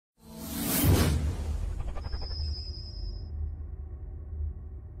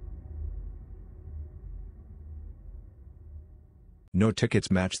No tickets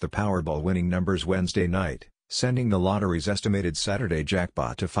matched the Powerball winning numbers Wednesday night, sending the lottery's estimated Saturday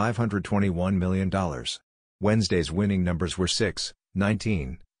jackpot to $521 million. Wednesday's winning numbers were 6,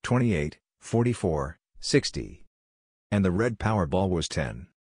 19, 28, 44, 60. And the red Powerball was 10.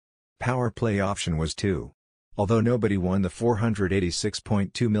 Power play option was 2. Although nobody won the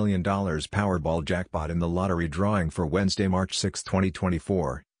 $486.2 million Powerball jackpot in the lottery drawing for Wednesday, March 6,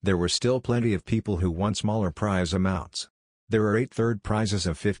 2024, there were still plenty of people who won smaller prize amounts. There are 8 third prizes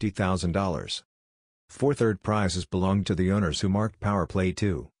of $50,000. 4 third prizes belonged to the owners who marked Power Play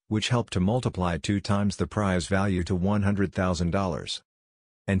 2, which helped to multiply 2 times the prize value to $100,000.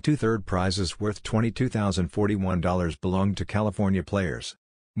 And 2 third prizes worth $22,041 belonged to California players.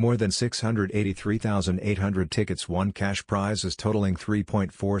 More than 683,800 tickets won cash prizes totaling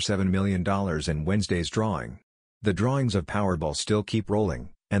 $3.47 million in Wednesday's drawing. The drawings of Powerball still keep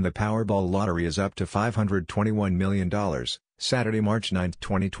rolling, and the Powerball lottery is up to $521 million, Saturday, March 9,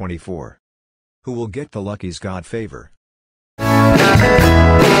 2024. Who will get the lucky's God favor?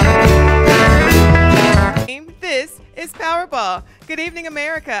 This is Powerball. Good evening,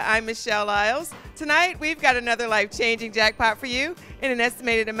 America. I'm Michelle Isles. Tonight, we've got another life-changing jackpot for you in an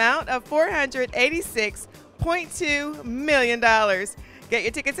estimated amount of $486.2 million. Get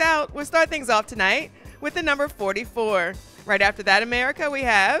your tickets out. We'll start things off tonight with the number 44. Right after that, America, we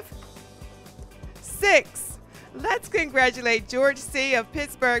have 6. Let's congratulate George C. of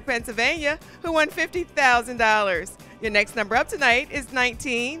Pittsburgh, Pennsylvania, who won $50,000. Your next number up tonight is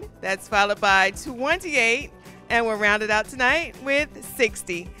 19. That's followed by 28. And we'll round it out tonight with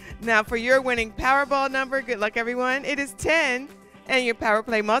 60. Now for your winning Powerball number, good luck everyone, it is 10. And your Power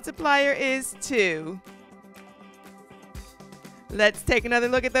Play multiplier is 2. Let's take another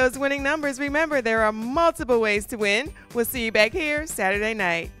look at those winning numbers. Remember, there are multiple ways to win. We'll see you back here Saturday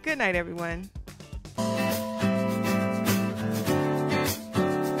night. Good night, everyone.